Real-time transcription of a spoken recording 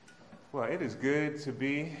Well, it is good to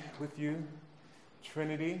be with you,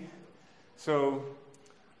 Trinity. So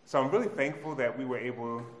I'm really thankful that we were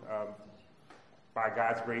able, by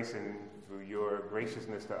God's grace and through your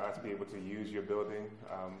graciousness to us, be able to use your building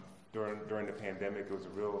during the pandemic. It was a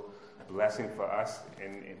real blessing for us,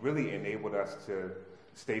 and it really enabled us to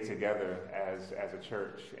stay together as a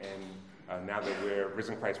church. And now that we're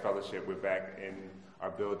Risen Christ Fellowship, we're back in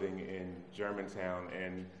our building in Germantown,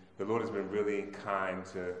 and the Lord has been really kind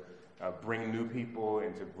to bring new people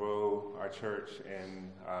and to grow our church, and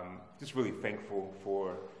just really thankful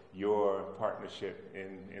for your partnership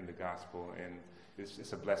in the gospel. And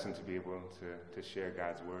it's a blessing to be able to share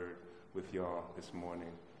God's word with y'all this morning.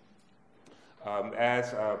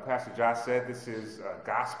 As Pastor Josh said, this is a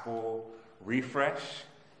gospel refresh,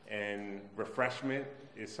 and refreshment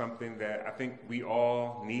is something that I think we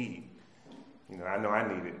all need. I know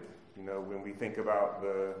I need it. When we think about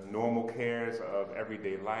the normal cares of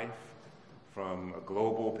everyday life, from a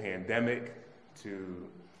global pandemic to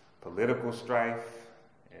political strife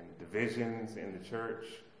and divisions in the church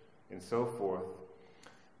and so forth,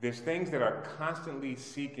 there's things that are constantly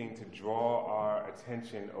seeking to draw our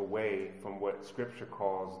attention away from what Scripture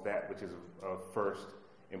calls that which is of first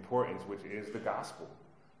importance, which is the gospel.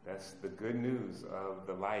 That's the good news of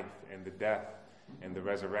the life and the death and the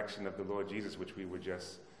resurrection of the Lord Jesus, which we were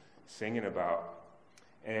just singing about,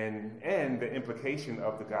 and the implication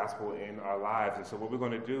of the gospel in our lives. And so what we're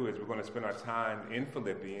going to do is we're going to spend our time in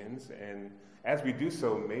Philippians, and as we do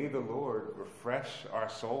so, may the Lord refresh our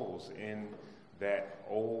souls in that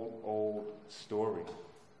old story.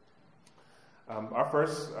 Our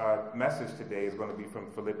first message today is going to be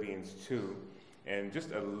from Philippians 2, and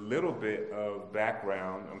just a little bit of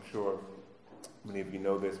background. I'm sure many of you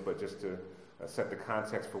know this, but just to set the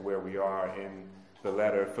context for where we are in the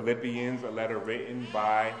letter. Philippians, a letter written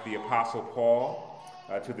by the Apostle Paul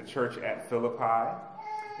to the church at Philippi.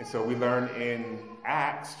 And so we learn in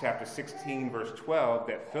Acts chapter 16, verse 12,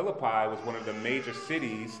 that Philippi was one of the major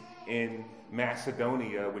cities in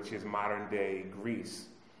Macedonia, which is modern-day Greece.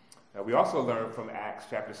 We also learn from Acts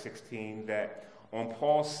chapter 16 that on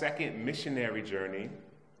Paul's second missionary journey,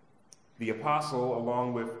 the apostle,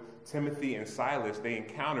 along with Timothy and Silas, they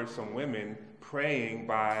encountered some women praying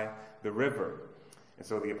by the river. And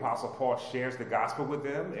so the Apostle Paul shares the gospel with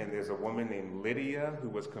them, and there's a woman named Lydia who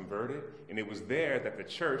was converted, and it was there that the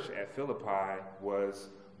church at Philippi was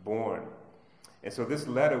born. And so this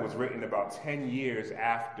letter was written about 10 years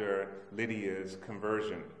after Lydia's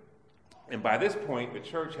conversion. And by this point, the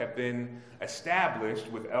church had been established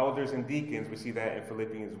with elders and deacons. We see that in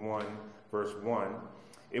Philippians 1, verse 1.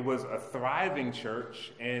 It was a thriving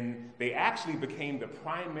church, and they actually became the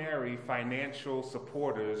primary financial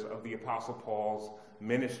supporters of the Apostle Paul's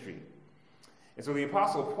ministry. And so the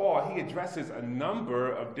Apostle Paul, he addresses a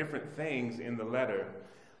number of different things in the letter,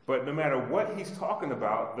 but no matter what he's talking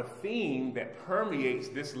about, the theme that permeates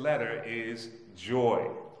this letter is joy.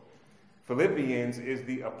 Philippians is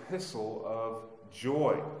the epistle of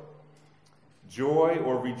joy. Joy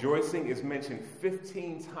or rejoicing is mentioned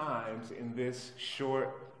 15 times in this short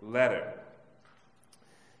letter.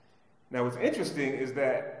 Now, what's interesting is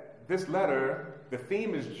that this letter, the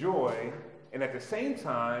theme is joy, and at the same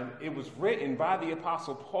time, it was written by the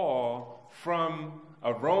Apostle Paul from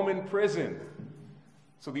a Roman prison.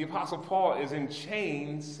 So the Apostle Paul is in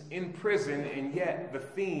chains, in prison, and yet the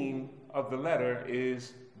theme of the letter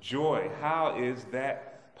is joy. How is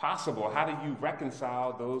that possible? How do you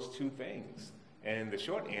reconcile those two things? And the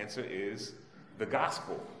short answer is the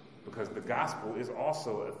gospel, because the gospel is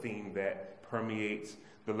also a theme that permeates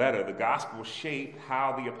the letter. The gospel shaped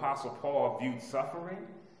how the Apostle Paul viewed suffering.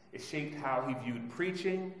 It shaped how he viewed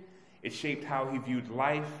preaching. It shaped how he viewed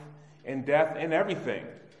life and death and everything.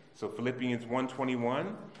 So Philippians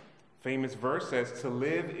 1:21, famous verse, says, "To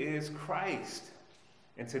live is Christ,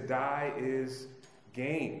 and to die is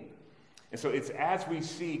gain." And so it's as we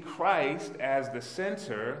see Christ as the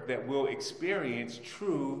center that we'll experience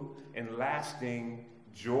true and lasting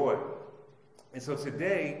joy. And so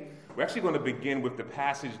today, we're actually going to begin with the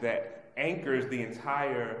passage that anchors the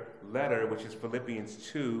entire letter, which is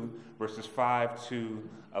Philippians 2, verses 5 to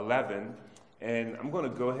 11. And I'm going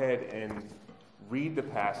to go ahead and read the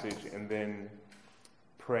passage and then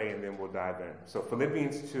pray, and then we'll dive in. So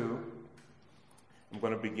Philippians 2, I'm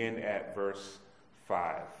going to begin at verse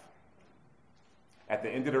 5. At the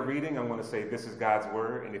end of the reading, I'm going to say, "This is God's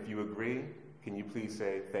word," and if you agree, can you please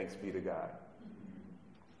say, "Thanks be to God."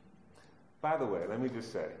 By the way, let me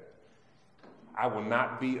just say, I will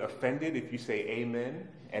not be offended if you say amen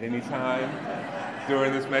at any time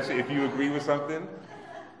during this message, if you agree with something.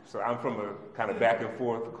 So I'm from a kind of back and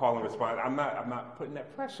forth call and response. I'm not putting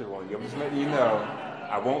that pressure on you. I'm just letting you know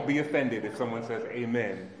I won't be offended if someone says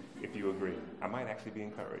amen if you agree. I might actually be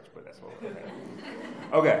encouraged, but that's all okay.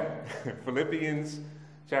 Okay. Philippians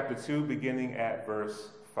chapter 2, beginning at verse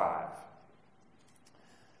 5.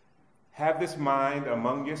 Have this mind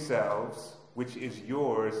among yourselves, which is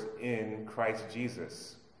yours in Christ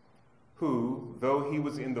Jesus, who, though he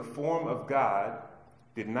was in the form of God,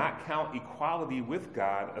 did not count equality with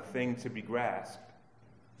God a thing to be grasped,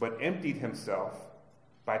 but emptied himself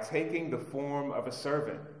by taking the form of a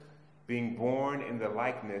servant, being born in the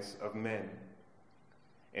likeness of men.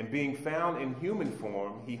 And being found in human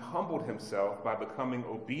form, he humbled himself by becoming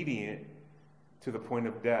obedient to the point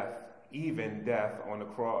of death, even death on the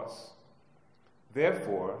cross.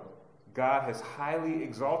 Therefore, God has highly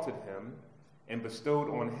exalted him and bestowed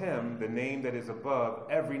on him the name that is above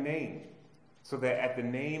every name, so that at the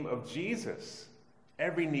name of Jesus,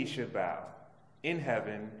 every knee should bow, in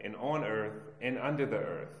heaven and on earth and under the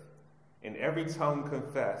earth, and every tongue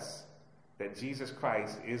confess that Jesus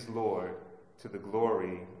Christ is Lord, to the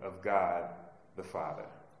glory of God the Father.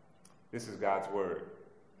 This is God's word.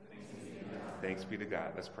 Thanks be to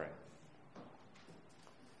God. Let's pray.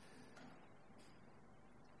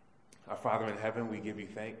 Our Father in heaven, we give you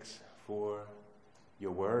thanks for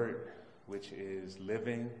your word, which is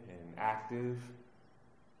living and active,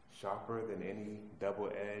 sharper than any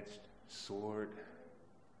double-edged sword.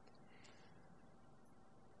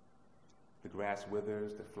 The grass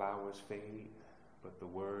withers, the flowers fade, but the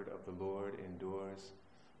word of the Lord endures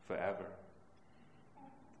forever.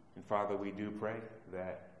 And Father, we do pray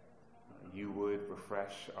that you would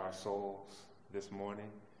refresh our souls this morning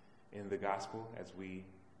in the gospel as we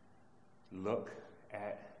look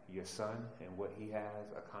at your Son and what he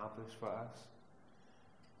has accomplished for us.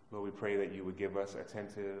 Lord, we pray that you would give us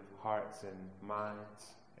attentive hearts and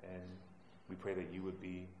minds, and we pray that you would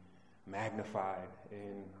be magnified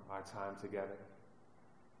in our time together.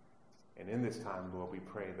 And in this time, Lord, we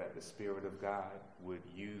pray that the Spirit of God would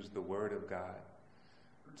use the Word of God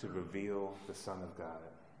to reveal the Son of God,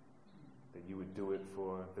 that you would do it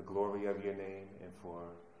for the glory of your name and for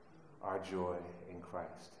our joy in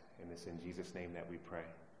Christ. And it's in Jesus' name that we pray.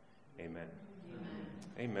 Amen.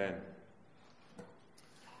 Amen. Amen.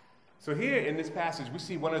 So here in this passage, we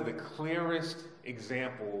see one of the clearest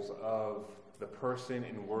examples of the person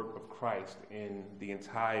and work of Christ in the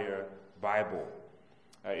entire Bible.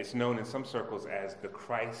 It's known in some circles as the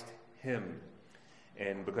Christ hymn,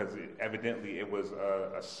 and because evidently it was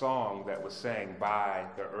a song that was sang by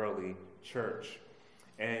the early church.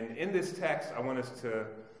 And in this text, I want us to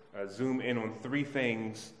zoom in on three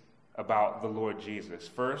things about the Lord Jesus.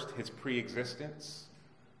 First, his pre-existence.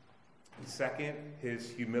 Second, his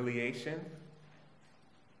humiliation.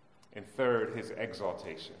 And third, his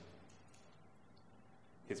exaltation.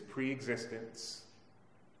 His pre-existence,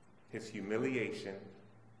 his humiliation,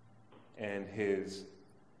 and his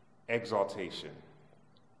exaltation.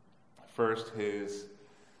 First, his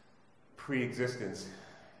pre-existence.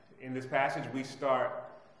 In this passage, we start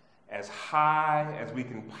as high as we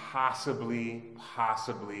can possibly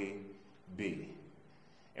be.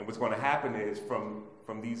 And what's going to happen is from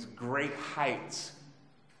these great heights,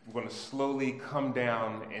 we're going to slowly come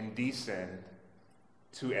down and descend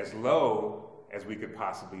to as low as we could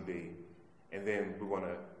possibly be. And then we're going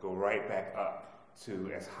to go right back up to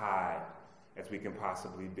as high as we can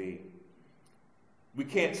possibly be. We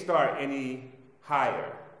can't start any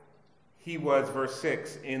higher. He was, verse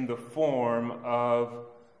 6, in the form of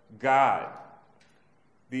God.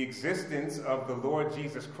 The existence of the Lord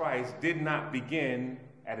Jesus Christ did not begin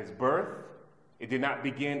at his birth. It did not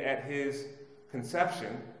begin at his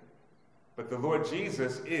conception. But the Lord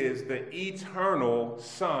Jesus is the eternal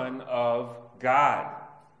Son of God.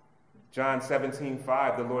 John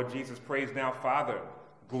 17:5, the Lord Jesus prays, "Now, Father,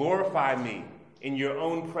 glorify me in your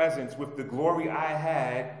own presence with the glory I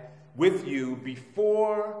had with you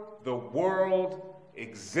before the world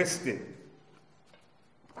existed."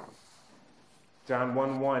 John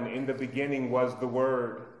 1:1, "In the beginning was the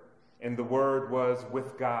Word, and the Word was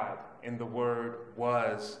with God, and the Word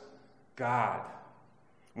was God."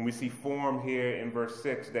 When we see form here in verse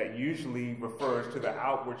 6, that usually refers to the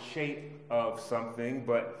outward shape of something,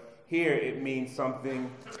 but here it means something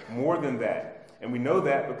more than that. And we know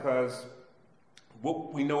that because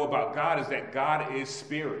what we know about God is that God is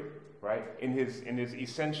spirit, right? In his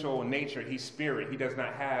essential nature, he's spirit. He does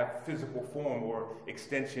not have physical form or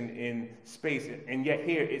extension in space. And yet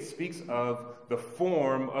here it speaks of the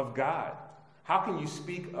form of God. How can you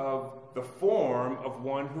speak of the form of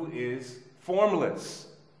one who is formless?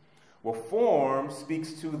 Well, form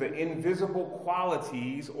speaks to the invisible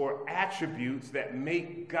qualities or attributes that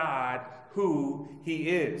make God who he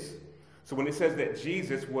is. So when it says that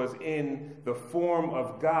Jesus was in the form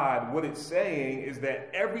of God, what it's saying is that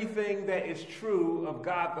everything that is true of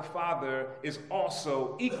God the Father is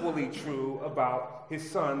also equally true about his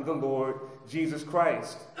Son, the Lord Jesus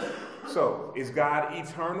Christ. So, is God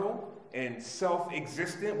eternal and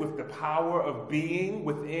self-existent with the power of being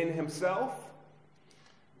within himself?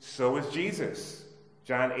 So is Jesus.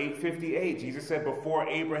 John 8:58, Jesus said, before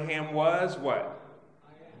Abraham was what?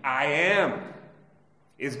 I am.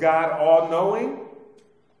 Is God all-knowing?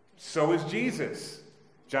 So is Jesus.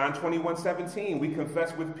 John 21:17, we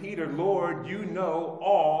confess with Peter, Lord, you know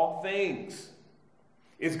all things.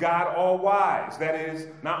 Is God all-wise? That is,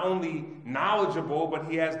 not only knowledgeable, but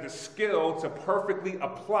he has the skill to perfectly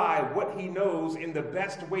apply what he knows in the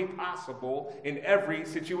best way possible in every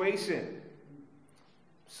situation.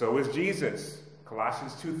 So is Jesus.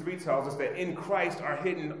 Colossians 2:3 tells us that in Christ are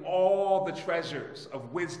hidden all the treasures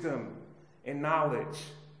of wisdom and knowledge.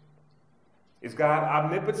 Is God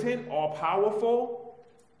omnipotent, all-powerful?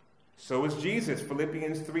 So is Jesus.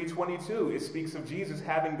 Philippians 3:22, it speaks of Jesus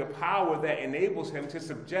having the power that enables him to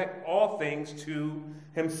subject all things to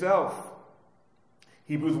himself.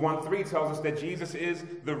 Hebrews 1:3 tells us that Jesus is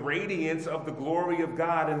the radiance of the glory of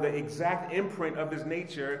God and the exact imprint of his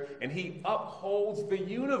nature, and he upholds the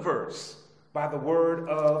universe by the word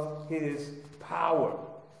of his power.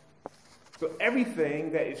 So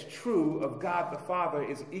everything that is true of God the Father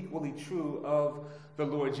is equally true of the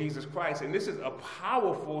Lord Jesus Christ. And this is a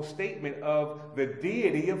powerful statement of the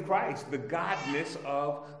deity of Christ, the godness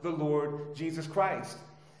of the Lord Jesus Christ.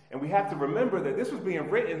 And we have to remember that this was being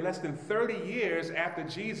written less than 30 years after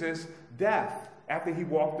Jesus' death, after he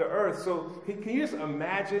walked the earth. So can you just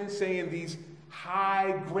imagine saying these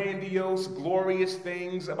high, grandiose, glorious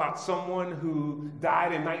things about someone who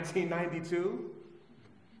died in 1992?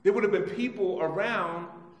 There would have been people around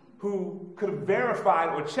who could have verified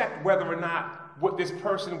or checked whether or not what this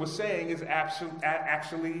person was saying is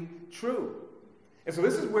actually true. And so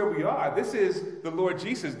this is where we are. This is the Lord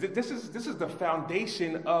Jesus. This is the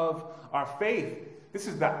foundation of our faith. This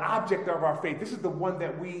is the object of our faith. This is the one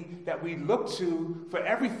that we look to for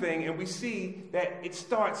everything, and we see that it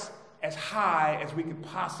starts as high as we could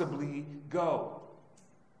possibly go.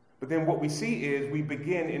 But then what we see is we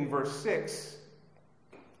begin in verse 6.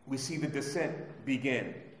 We see the descent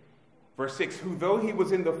begin. Verse 6, who though he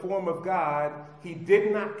was in the form of God, he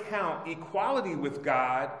did not count equality with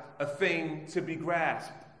God a thing to be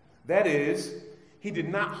grasped. That is, he did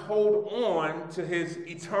not hold on to his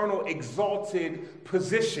eternal exalted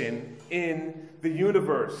position in the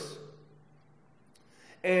universe.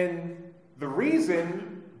 And the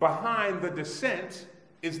reason behind the descent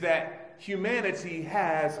is that humanity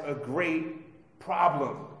has a great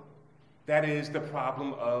problem. That is the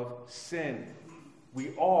problem of sin.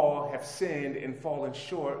 We all have sinned and fallen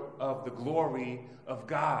short of the glory of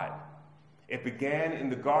God. It began in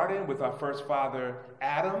the garden with our first father,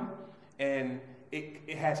 Adam, and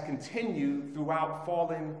it has continued throughout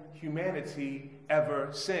fallen humanity ever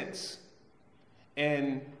since.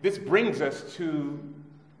 And this brings us to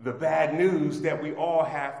the bad news that we all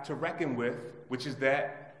have to reckon with, which is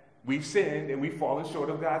that we've sinned and we've fallen short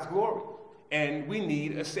of God's glory. And we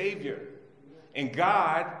need a Savior. And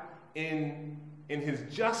God, in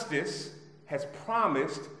his justice, has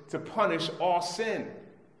promised to punish all sin.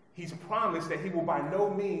 He's promised that he will by no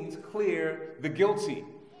means clear the guilty.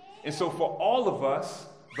 And so for all of us,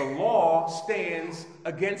 the law stands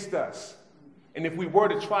against us. And if we were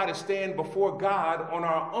to try to stand before God on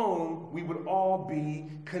our own, we would all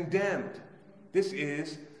be condemned. This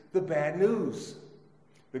is the bad news.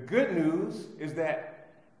 The good news is that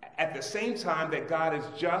at the same time that God is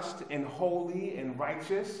just and holy and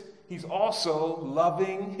righteous, he's also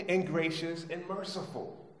loving and gracious and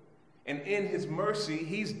merciful. And in his mercy,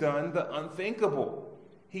 he's done the unthinkable.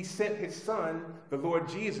 He sent his son, the Lord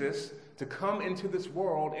Jesus, to come into this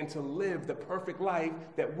world and to live the perfect life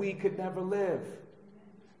that we could never live.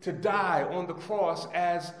 To die on the cross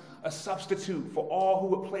as a substitute for all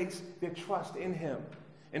who would place their trust in him.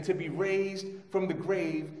 And to be raised from the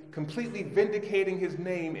grave, completely vindicating his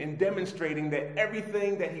name and demonstrating that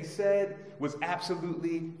everything that he said was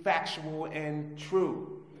absolutely factual and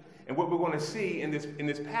true. And what we're going to see in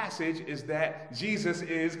this passage is that Jesus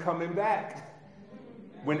is coming back.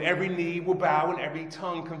 When every knee will bow and every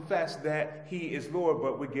tongue confess that he is Lord,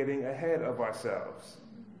 but we're getting ahead of ourselves.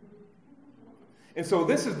 And so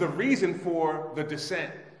this is the reason for the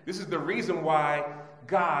descent. This is the reason why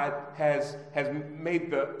God has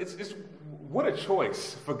made what a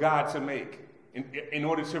choice for God to make. in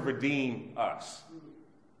order to redeem us.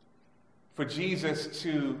 For Jesus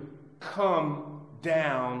to come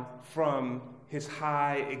down from his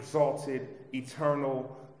high, exalted,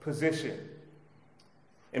 eternal position.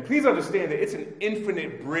 And please understand that it's an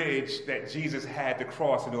infinite bridge that Jesus had to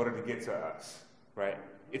cross in order to get to us, right?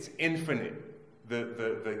 It's infinite.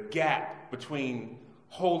 The gap between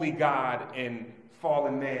holy God and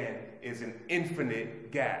fallen man is an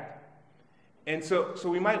infinite gap. And so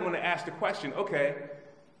we might want to ask the question, okay,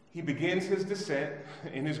 he begins his descent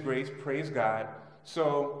in his grace, praise God.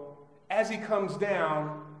 So as he comes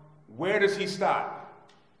down, where does he stop?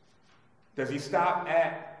 Does he stop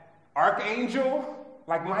at archangel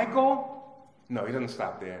like Michael? No, he doesn't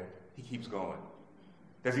stop there. He keeps going.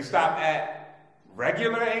 Does he stop at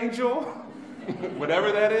regular angel?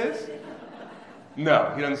 Whatever that is?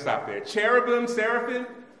 No, he doesn't stop there. Cherubim, seraphim?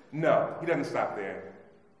 No, he doesn't stop there.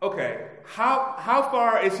 Okay, how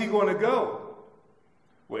far is he going to go?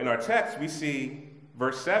 Well, in our text, we see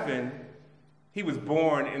verse 7, he was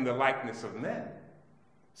born in the likeness of men.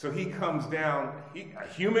 So he comes down, a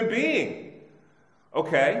human being.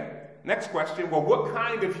 Okay, next question. Well, what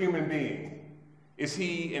kind of human being? Is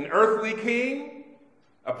he an earthly king?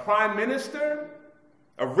 A prime minister?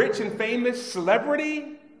 A rich and famous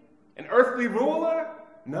celebrity? An earthly ruler?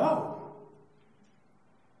 No.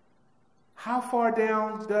 How far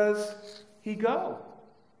down does he go?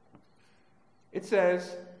 It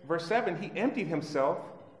says, verse 7, he emptied himself,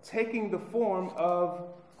 taking the form of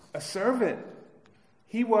a servant.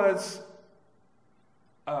 He was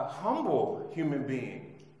a humble human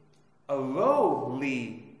being, a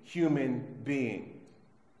lowly human being.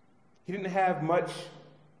 He didn't have much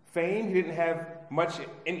fame. He didn't have much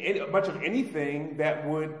of anything that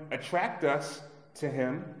would attract us to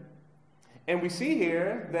him. And we see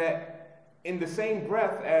here that in the same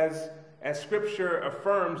breath as Scripture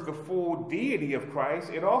affirms the full deity of Christ,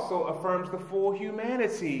 it also affirms the full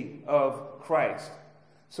humanity of Christ.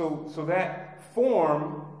 So that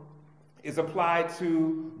form is applied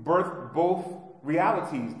to both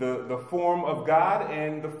realities, the form of God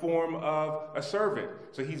and the form of a servant.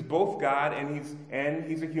 So he's both God and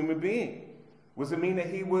he's a human being. What does it mean that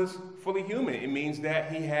he was fully human? It means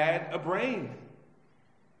that he had a brain.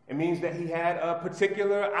 It means that he had a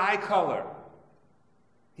particular eye color.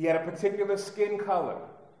 He had a particular skin color.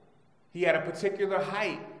 He had a particular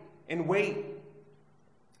height and weight.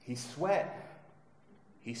 He sweat.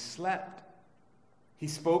 He slept. He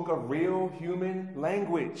spoke a real human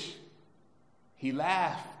language. He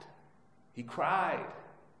laughed. He cried.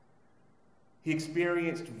 He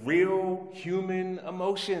experienced real human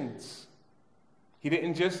emotions. He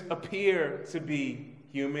didn't just appear to be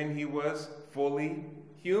human. He was fully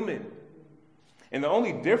human. And the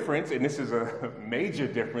only difference, and this is a major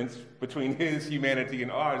difference between his humanity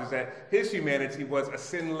and ours, is that his humanity was a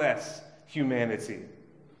sinless humanity.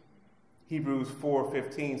 Hebrews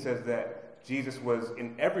 4:15 says that Jesus was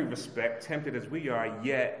in every respect tempted as we are,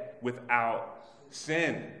 yet without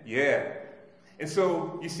sin. Yeah. And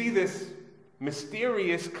so you see this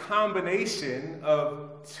mysterious combination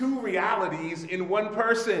of two realities in one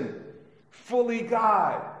person. Fully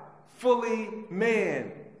God, fully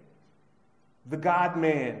man. The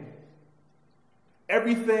God-man.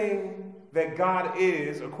 Everything that God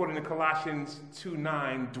is, according to Colossians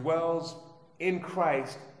 2:9, dwells in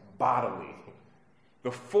Christ bodily.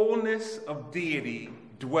 The fullness of deity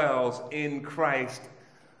dwells in Christ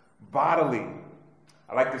bodily.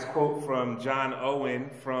 I like this quote from John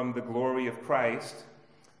Owen from The Glory of Christ.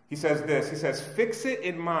 He says this, he says, "Fix it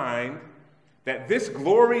in mind that this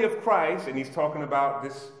glory of Christ," and he's talking about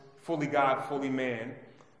this fully God, fully man,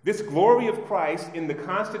 "this glory of Christ in the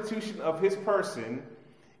constitution of his person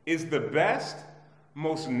is the best,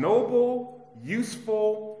 most noble,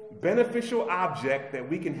 useful, beneficial object that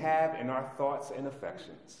we can have in our thoughts and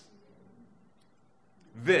affections."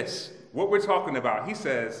 This, what we're talking about, he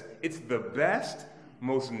says, it's the best,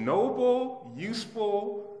 most noble,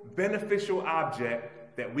 useful, beneficial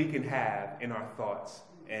object that we can have in our thoughts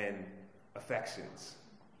and affections.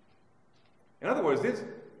 In other words,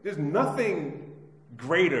 there's nothing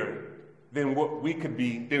greater than what we could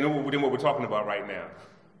be, than what we're talking about right now.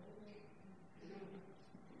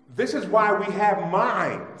 This is why we have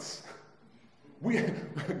minds.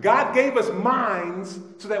 God gave us minds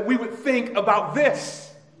so that we would think about this.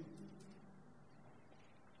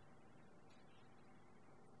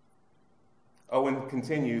 Owen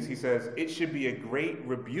continues, he says, "It should be a great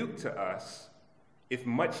rebuke to us if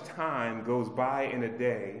much time goes by in a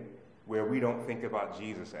day where we don't think about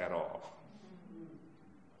Jesus at all."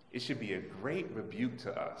 It should be a great rebuke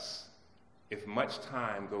to us if much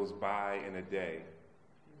time goes by in a day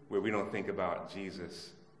where we don't think about Jesus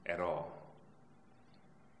at all.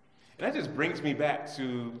 And that just brings me back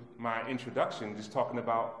to my introduction, just talking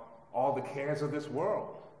about all the cares of this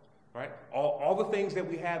world, right? All the things that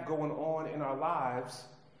we have going on in our lives,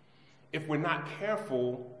 if we're not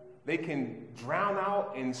careful, they can drown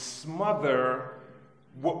out and smother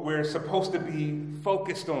what we're supposed to be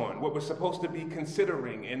focused on, what we're supposed to be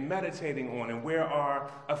considering and meditating on, and where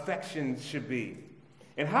our affections should be.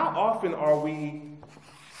 And how often are we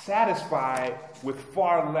satisfied with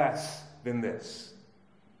far less than this,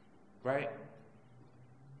 right?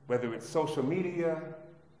 Whether it's social media,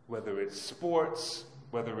 whether it's sports,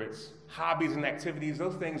 whether it's hobbies and activities,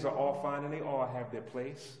 those things are all fine and they all have their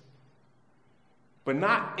place. But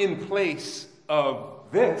not in place of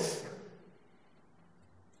this,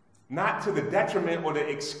 not to the detriment or the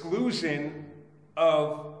exclusion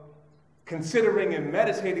of considering and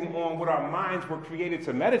meditating on what our minds were created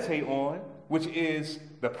to meditate on, which is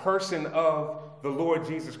the person of the Lord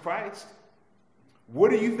Jesus Christ.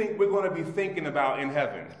 What do you think we're going to be thinking about in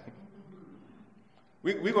heaven?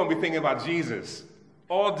 We're going to be thinking about Jesus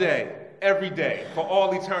all day, every day, for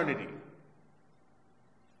all eternity.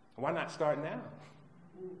 Why not start now?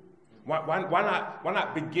 Why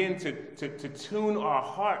not begin to tune our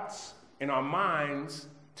hearts and our minds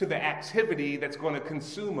to the activity that's going to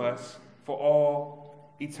consume us for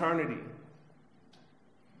all eternity?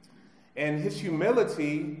 And his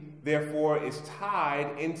humility, therefore, is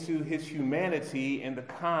tied into his humanity and the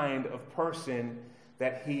kind of person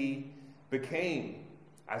that he became.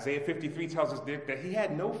 Isaiah 53 tells us that he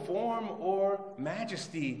had no form or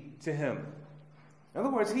majesty to him. In other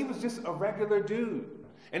words, he was just a regular dude.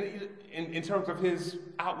 And in terms of his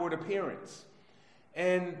outward appearance.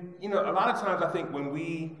 And, a lot of times I think when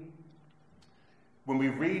we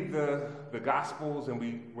read the Gospels and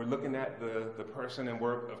we're looking at the person and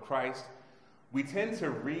work of Christ, we tend to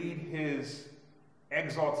read his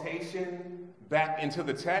exaltation back into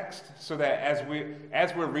the text so that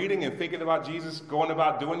as we're reading and thinking about Jesus going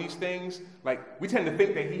about doing these things, like we tend to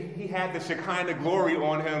think that he had the Shekinah glory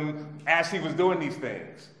on him as he was doing these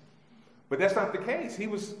things. But that's not the case. He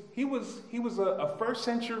was a first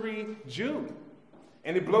century Jew.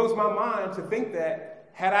 And it blows my mind to think that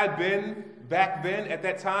had I been back then at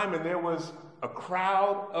that time and there was a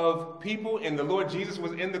crowd of people and the Lord Jesus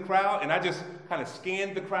was in the crowd and I just kind of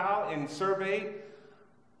scanned the crowd and surveyed,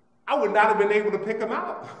 I would not have been able to pick him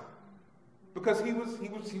out because he was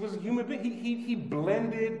a human being. He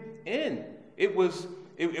blended in. It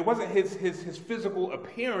wasn't his physical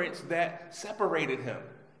appearance that separated him.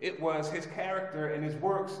 It was his character and his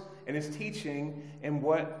works and his teaching and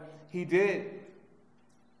what he did.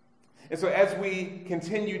 And so as we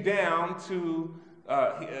continue down to,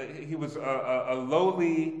 he was a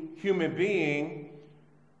lowly human being,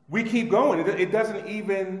 we keep going. It doesn't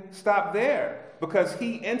even stop there because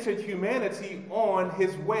he entered humanity on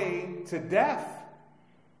his way to death.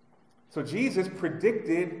 So Jesus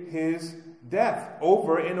predicted his death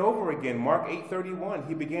over and over again. Mark 8:31,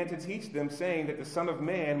 he began to teach them, saying that the Son of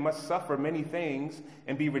Man must suffer many things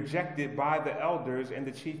and be rejected by the elders and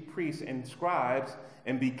the chief priests and scribes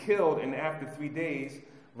and be killed and after 3 days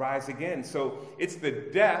rise again. So it's the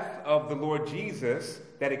death of the Lord Jesus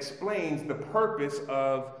that explains the purpose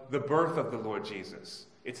of the birth of the Lord Jesus.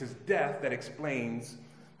 It's his death that explains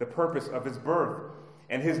the purpose of his birth.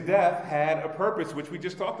 And his death had a purpose, which we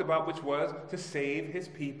just talked about, which was to save his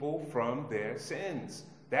people from their sins.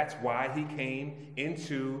 That's why he came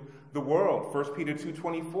into the world. 1 Peter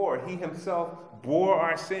 2:24, he himself bore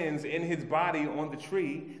our sins in his body on the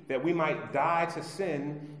tree that we might die to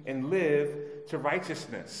sin and live to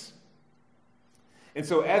righteousness. And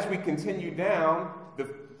so as we continue down,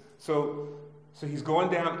 so he's going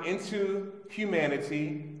down into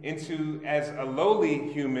humanity, into as a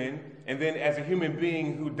lowly human, and then as a human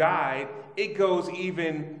being who died. It goes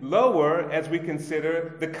even lower as we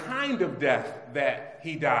consider the kind of death that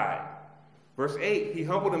he died. Verse 8, he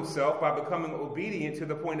humbled himself by becoming obedient to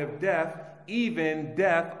the point of death, even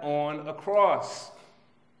death on a cross.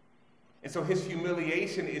 And so his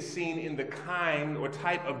humiliation is seen in the kind or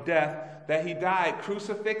type of death that he died,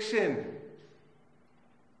 crucifixion.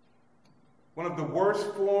 One of the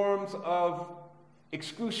worst forms of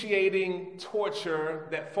excruciating torture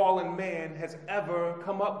that fallen man has ever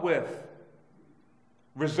come up with,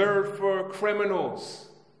 reserved for criminals.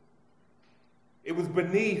 It was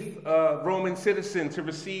beneath a Roman citizen to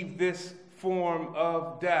receive this form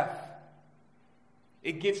of death.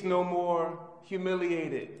 It gets no more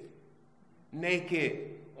humiliated,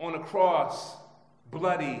 naked, on a cross,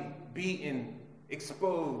 bloody, beaten,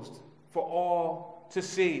 exposed for all to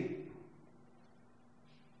see.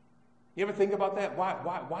 You ever think about that?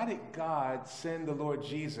 Why did God send the Lord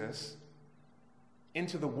Jesus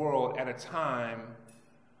into the world at a time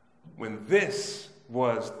when this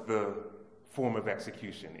was the form of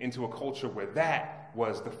execution, into a culture where that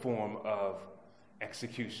was the form of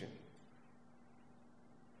execution?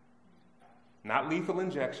 Not lethal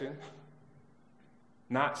injection,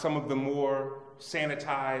 not some of the more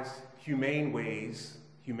sanitized, humane ways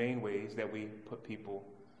that we put people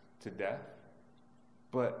to death,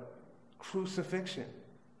 but crucifixion.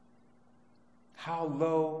 How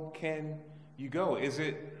low can you go? Is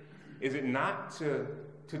it not to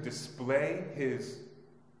display his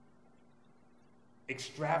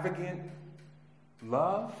extravagant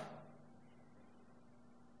love?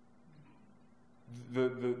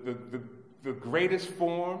 The greatest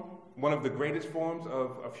form, one of the greatest forms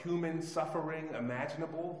of human suffering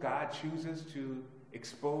imaginable, God chooses to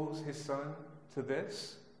expose his son to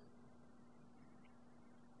this?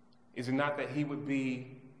 Is it not that he would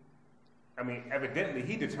be, evidently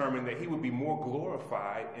he determined that he would be more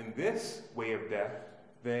glorified in this way of death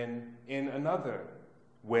than in another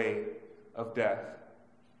way of death?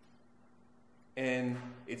 And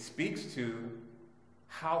it speaks to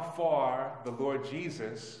how far the Lord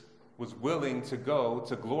Jesus was willing to go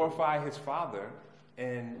to glorify his Father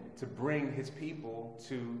and to bring his people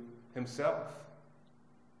to himself.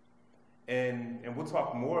 And we'll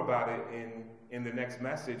talk more about it in the next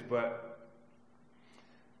message, but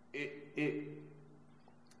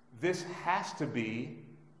this has to be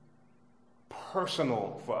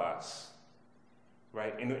personal for us,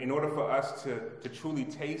 right? In order for us to truly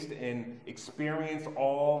taste and experience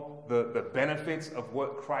all the benefits of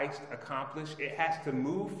what Christ accomplished, it has to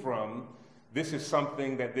move from this is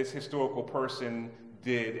something that this historical person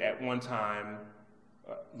did at one time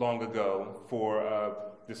long ago for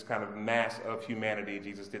this kind of mass of humanity.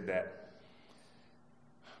 Jesus did that.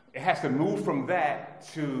 It has to move from that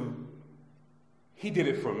to he did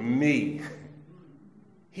it for me.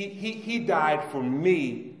 He died for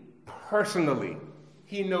me personally.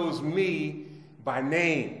 He knows me by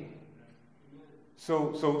name.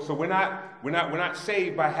 So we're not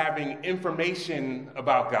saved by having information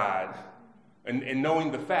about God and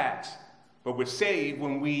knowing the facts, but we're saved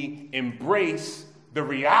when we embrace the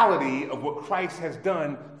reality of what Christ has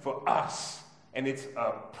done for us, and it's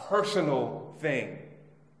a personal thing.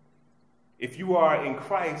 If you are in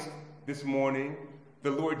Christ this morning,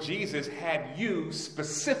 the Lord Jesus had you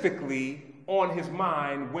specifically on his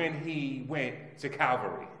mind when he went to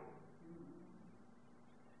Calvary.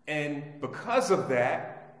 And because of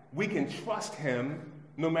that, we can trust him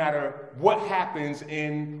no matter what happens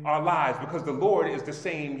in our lives, because the Lord is the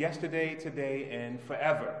same yesterday, today, and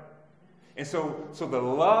forever. And so the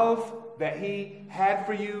love that he had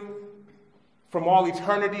for you from all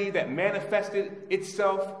eternity, that manifested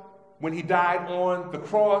itself when he died on the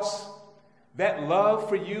cross, that love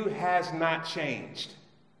for you has not changed.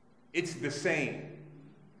 It's the same.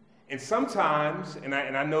 And sometimes, and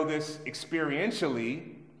I know this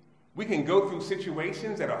experientially, we can go through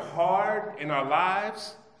situations that are hard in our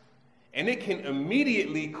lives, and it can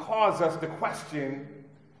immediately cause us to question,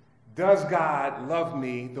 does God love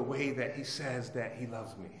me the way that he says that he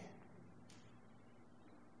loves me?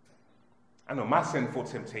 I know my sinful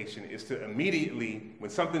temptation is to immediately,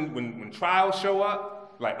 when trials show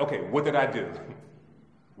up, like, okay, what did I do?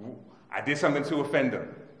 I did something to offend him.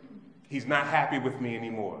 He's not happy with me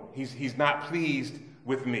anymore. He's not pleased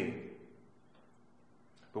with me.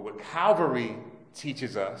 But what Calvary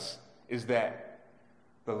teaches us is that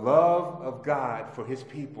the love of God for his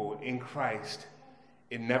people in Christ,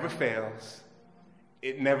 it never fails.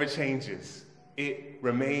 It never changes. It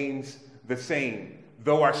remains the same,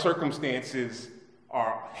 though our circumstances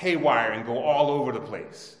are haywire and go all over the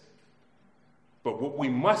place. But what we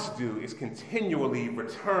must do is continually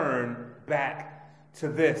return back to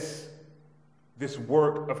this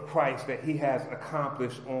work of Christ that he has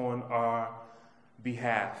accomplished on our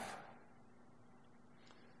behalf.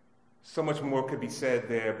 So much more could be said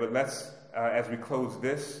there, but let's, as we close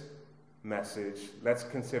this message, let's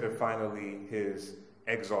consider finally his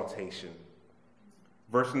exaltation.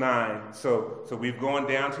 Verse 9, so we've gone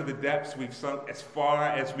down to the depths, we've sunk as far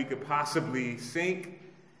as we could possibly sink,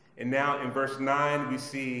 and now in verse 9 we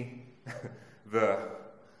see the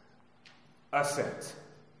ascent.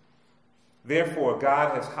 Therefore,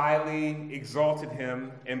 God has highly exalted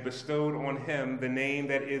him and bestowed on him the name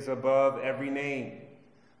that is above every name,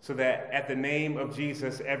 so that at the name of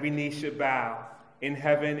Jesus every knee should bow, in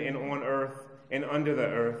heaven and on earth and under the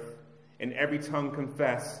earth, and every tongue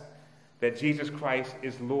confess that Jesus Christ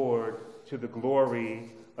is Lord, to the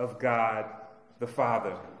glory of God the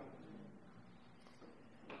Father.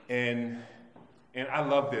 And I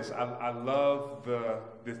love this. I love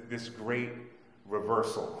this great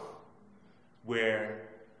reversal where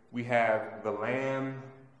we have the Lamb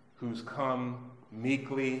who's come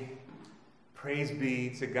meekly. Praise be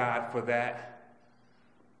to God for that.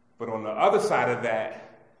 But on the other side of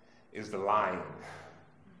that is the Lion.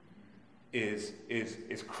 Is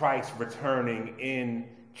Christ returning in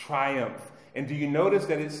triumph. And do you notice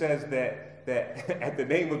that it says that at the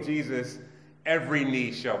name of Jesus, every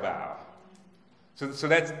knee shall bow? So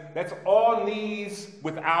that's all knees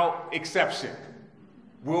without exception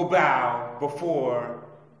will bow before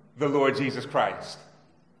the Lord Jesus Christ.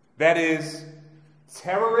 That is,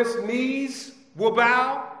 terrorist knees will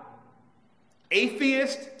bow,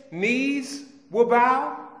 atheist knees will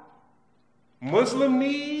bow, Muslim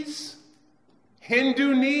knees,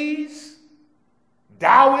 Hindu knees,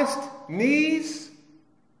 Taoist knees,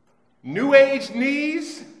 New Age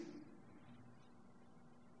knees,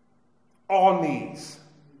 all knees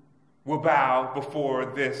will bow before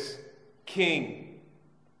this King.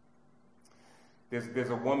 There's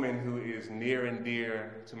a woman who is near and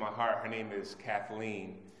dear to my heart. Her name is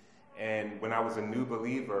Kathleen. And when I was a new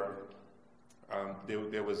believer,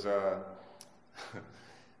 there was a...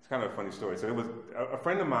 It's kind of a funny story. So there was a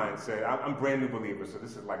friend of mine said, I'm a brand new believer, so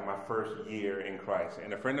this is like my first year in Christ.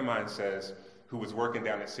 And a friend of mine says, who was working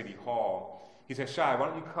down at City Hall, he said, Shai, why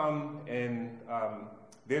don't you come and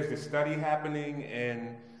there's this study happening,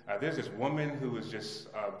 and there's this woman who is just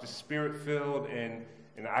spirit-filled, and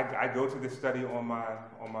I go to this study on my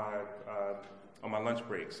lunch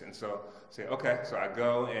breaks. And so I say, okay. So I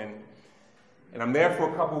go and I'm there for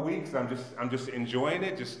a couple weeks. I'm just enjoying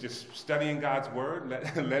it, just studying God's word,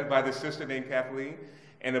 led by this sister named Kathleen.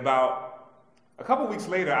 And about a couple weeks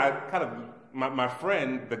later, my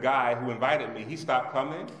friend, the guy who invited me, he stopped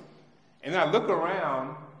coming. And then I look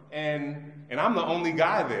around, and I'm the only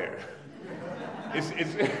guy there.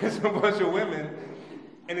 It's a bunch of women.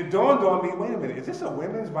 And it dawned on me, wait a minute, is this a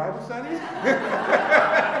women's Bible study?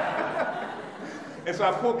 And so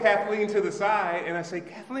I pull Kathleen to the side, and I say,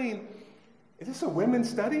 Kathleen, is this a women's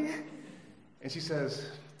study? And she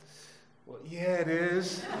says, well, yeah, it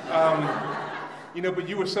is. But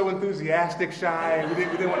you were so enthusiastic, Shai, we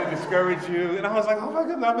didn't want to discourage you. And I was like, oh my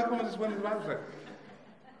goodness, I've been coming to this women's Bible study.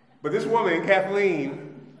 But this woman, Kathleen,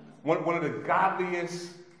 one of the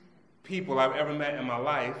godliest people I've ever met in my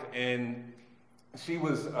life, and she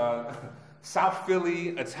was South Philly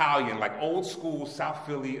Italian, like old school South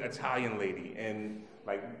Philly Italian lady. And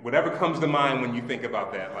like whatever comes to mind when you think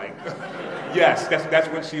about that, like, yes, that's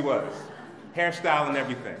what she was. Hairstyle and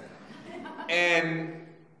everything. And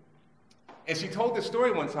she told this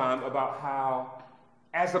story one time about how,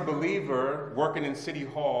 as a believer working in City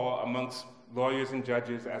Hall amongst lawyers and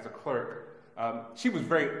judges as a clerk, she was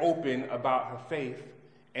very open about her faith,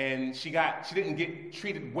 and she didn't get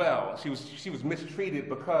treated well. She was mistreated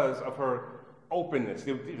because of her openness.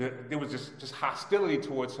 There was just hostility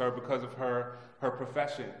towards her because of her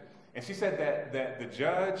profession. And she said that the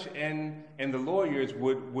judge and the lawyers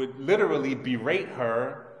would literally berate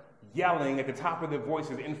her, yelling at the top of their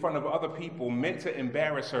voices in front of other people, meant to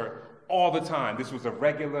embarrass her all the time. This was a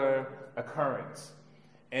regular occurrence.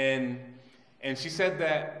 And she said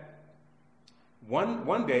that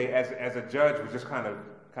one day, as a judge was just kind of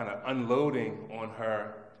unloading on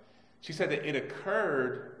her, she said that it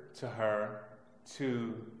occurred to her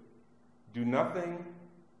to do nothing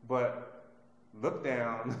but look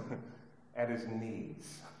down at his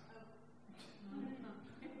knees.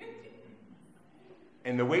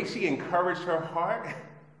 And the way she encouraged her heart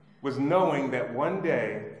was knowing that one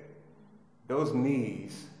day those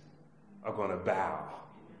knees are going to bow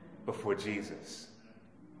before Jesus.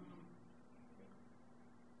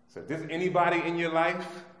 So if there's anybody in your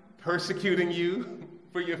life persecuting you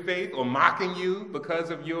for your faith or mocking you because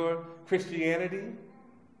of your Christianity,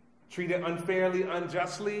 treated unfairly,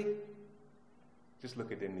 unjustly, just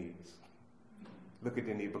look at their knees. Look at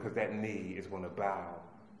their knee, because that knee is going to bow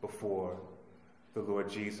before the Lord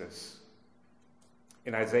Jesus.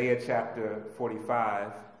 In Isaiah chapter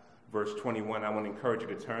 45, verse 21, I want to encourage you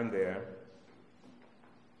to turn there.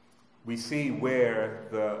 We see where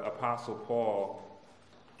the Apostle Paul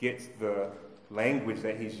gets the language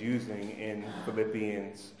that he's using in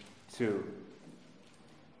Philippians 2.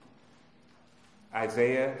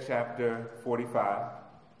 Isaiah chapter 45,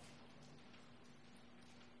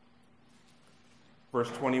 verse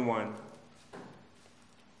 21.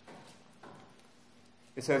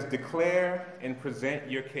 It says, declare and present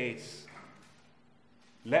your case.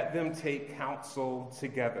 Let them take counsel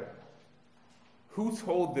together. Who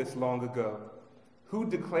told this long ago? Who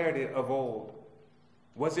declared it of old?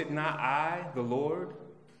 Was it not I, the Lord?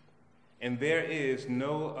 and there is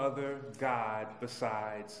no other God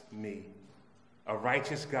besides me. A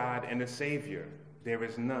righteous God and a Savior, there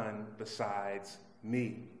is none besides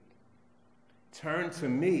me. Turn to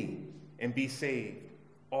me and be saved,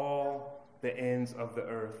 all the ends of the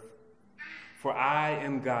earth. For I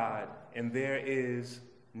am God, and there is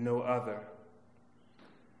no other.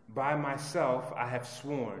 By myself I have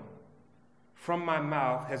sworn. From my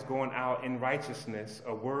mouth has gone out in righteousness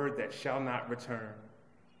a word that shall not return.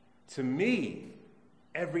 To me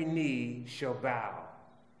every knee shall bow,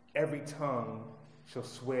 every tongue shall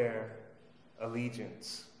swear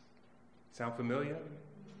allegiance. Sound familiar?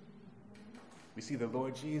 We see the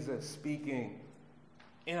Lord Jesus speaking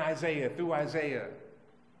in Isaiah, through Isaiah,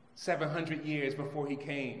 700 years before he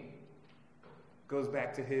came. Goes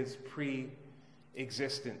back to his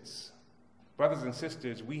pre-existence. Brothers and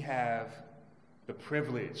sisters, we have the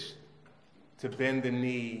privilege to bend the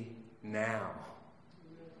knee now.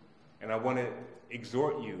 And I want to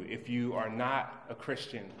exhort you, if you are not a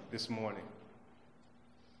Christian this morning,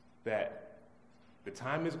 that the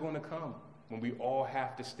time is going to come when we all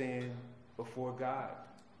have to stand before God.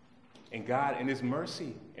 And God, in his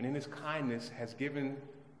mercy and in his kindness, has given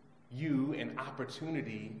you an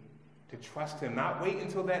opportunity to trust him. Not wait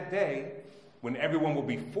until that day when everyone will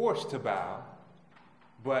be forced to bow,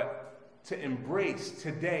 but to embrace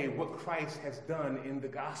today what Christ has done in the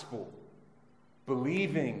gospel.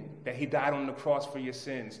 Believing that he died on the cross for your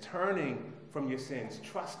sins, turning from your sins,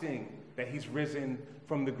 trusting that he's risen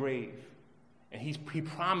from the grave. And he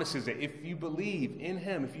promises that if you believe in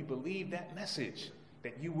him, if you believe that message,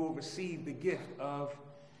 that you will receive the gift of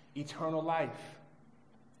eternal life.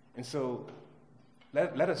 And so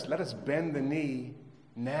let us bend the knee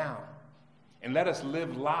now. And let us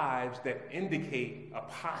live lives that indicate a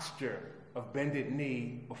posture of bended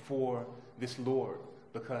knee before this Lord,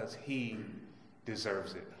 because he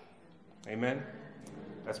deserves it. Amen?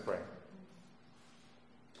 Let's pray.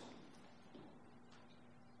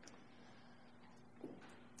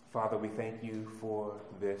 Father, we thank you for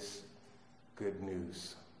this good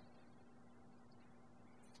news.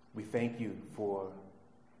 We thank you for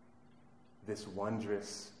this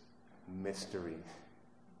wondrous mystery.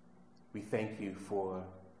 We thank you for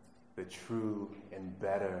the true and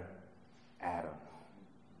better Adam.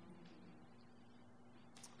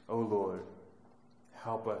 Oh Lord,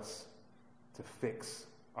 help us to fix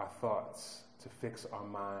our thoughts, to fix our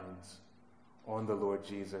minds on the Lord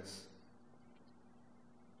Jesus.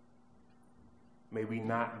 May we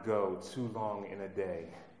not go too long in a day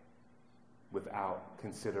without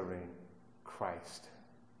considering Christ.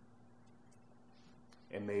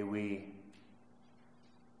 And may we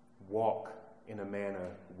walk in a manner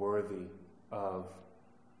worthy of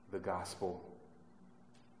the gospel.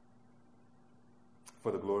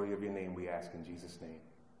 For the glory of your name, we ask in Jesus' name.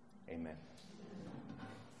 Amen.